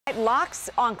Locks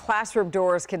on classroom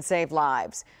doors can save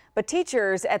lives, but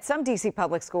teachers at some DC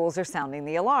public schools are sounding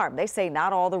the alarm. They say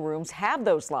not all the rooms have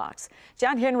those locks.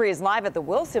 John Henry is live at the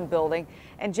Wilson building.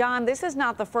 And John, this is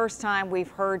not the first time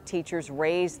we've heard teachers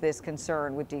raise this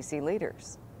concern with DC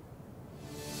leaders.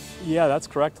 Yeah, that's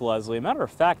correct, Leslie. A matter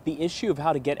of fact, the issue of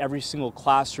how to get every single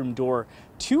classroom door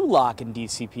to lock in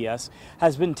DCPS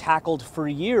has been tackled for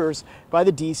years by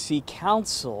the DC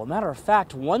Council. A matter of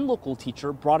fact, one local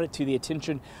teacher brought it to the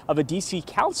attention of a DC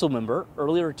Council member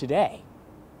earlier today.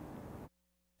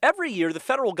 Every year, the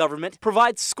federal government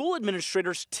provides school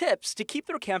administrators tips to keep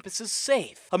their campuses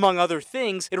safe. Among other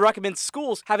things, it recommends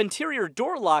schools have interior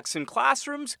door locks in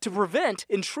classrooms to prevent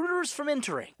intruders from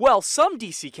entering. Well, some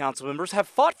DC council members have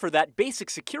fought for that basic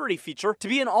security feature to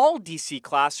be in all DC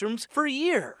classrooms for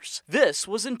years. This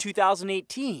was in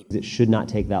 2018. It should not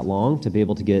take that long to be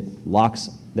able to get locks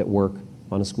that work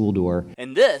on a school door.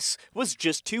 And this was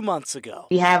just 2 months ago.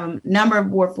 We have a number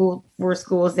of Ward 4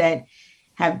 schools that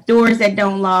have doors that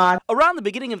don't lock. Around the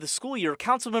beginning of the school year,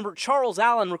 Councilmember Charles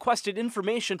Allen requested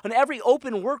information on every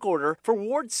open work order for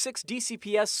Ward 6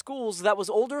 DCPS schools that was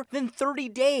older than 30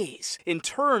 days. In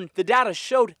turn, the data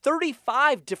showed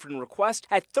 35 different requests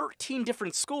at 13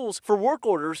 different schools for work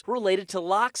orders related to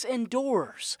locks and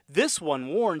doors. This one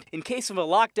warned in case of a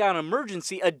lockdown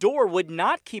emergency, a door would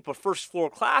not keep a first-floor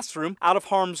classroom out of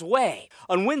harm's way.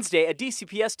 On Wednesday, a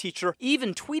DCPS teacher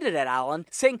even tweeted at Allen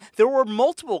saying there were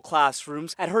multiple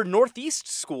classrooms at her Northeast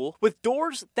school with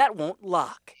doors that won't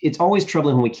lock. It's always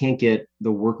troubling when we can't get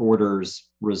the work orders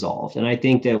resolved. And I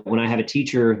think that when I have a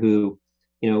teacher who,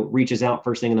 reaches out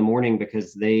first thing in the morning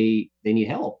because they need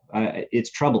help, it's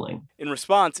troubling. In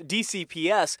response,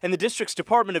 DCPS and the district's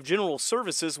Department of General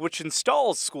Services, which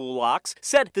installs school locks,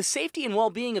 said the safety and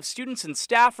well-being of students and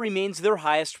staff remains their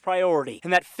highest priority,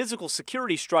 and that physical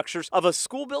security structures of a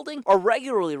school building are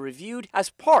regularly reviewed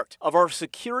as part of our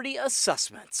security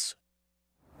assessments.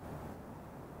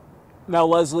 Now,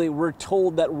 Leslie, we're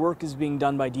told that work is being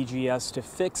done by DGS to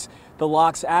fix the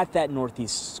locks at that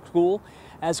Northeast school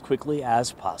as quickly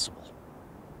as possible.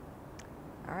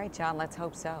 All right, John, let's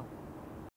hope so.